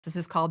This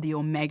is called the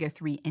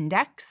omega-3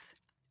 index.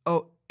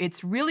 Oh,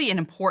 it's really an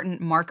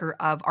important marker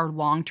of our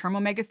long-term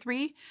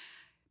omega-3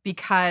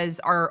 because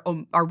our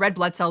red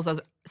blood cells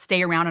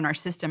stay around in our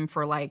system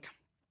for like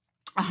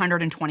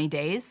 120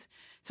 days.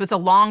 So it's a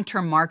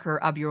long-term marker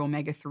of your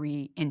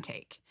omega-3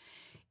 intake.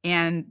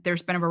 And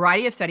there's been a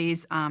variety of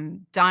studies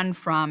done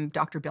from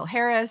Dr. Bill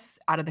Harris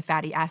out of the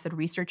Fatty Acid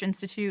Research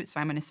Institute. So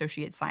I'm an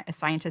associate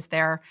scientist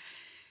there,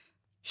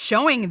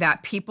 showing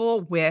that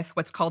people with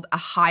what's called a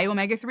high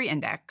omega-3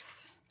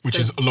 index, which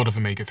is a lot of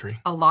omega-3.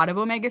 A lot of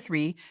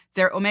omega-3.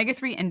 Their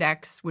omega-3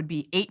 index would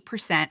be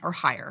 8% or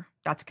higher.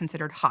 That's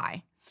considered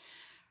high.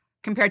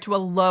 Compared to a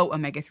low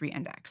omega-3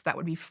 index, that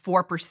would be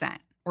 4%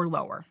 or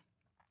lower.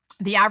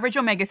 The average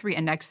omega-3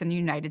 index in the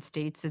United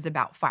States is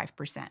about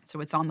 5%, so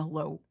it's on the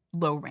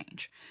low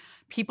range.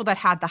 People that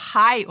had the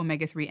high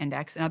omega-3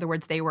 index, in other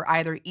words, they were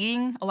either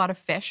eating a lot of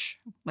fish,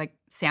 like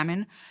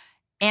salmon,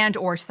 and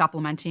or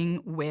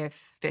supplementing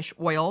with fish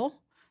oil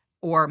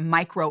or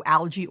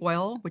microalgae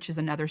oil, which is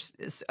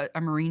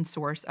a marine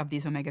source of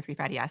these omega-3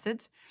 fatty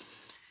acids.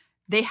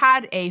 They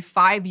had a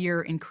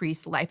 5-year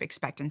increased life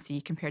expectancy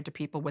compared to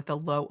people with a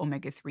low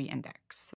omega-3 index.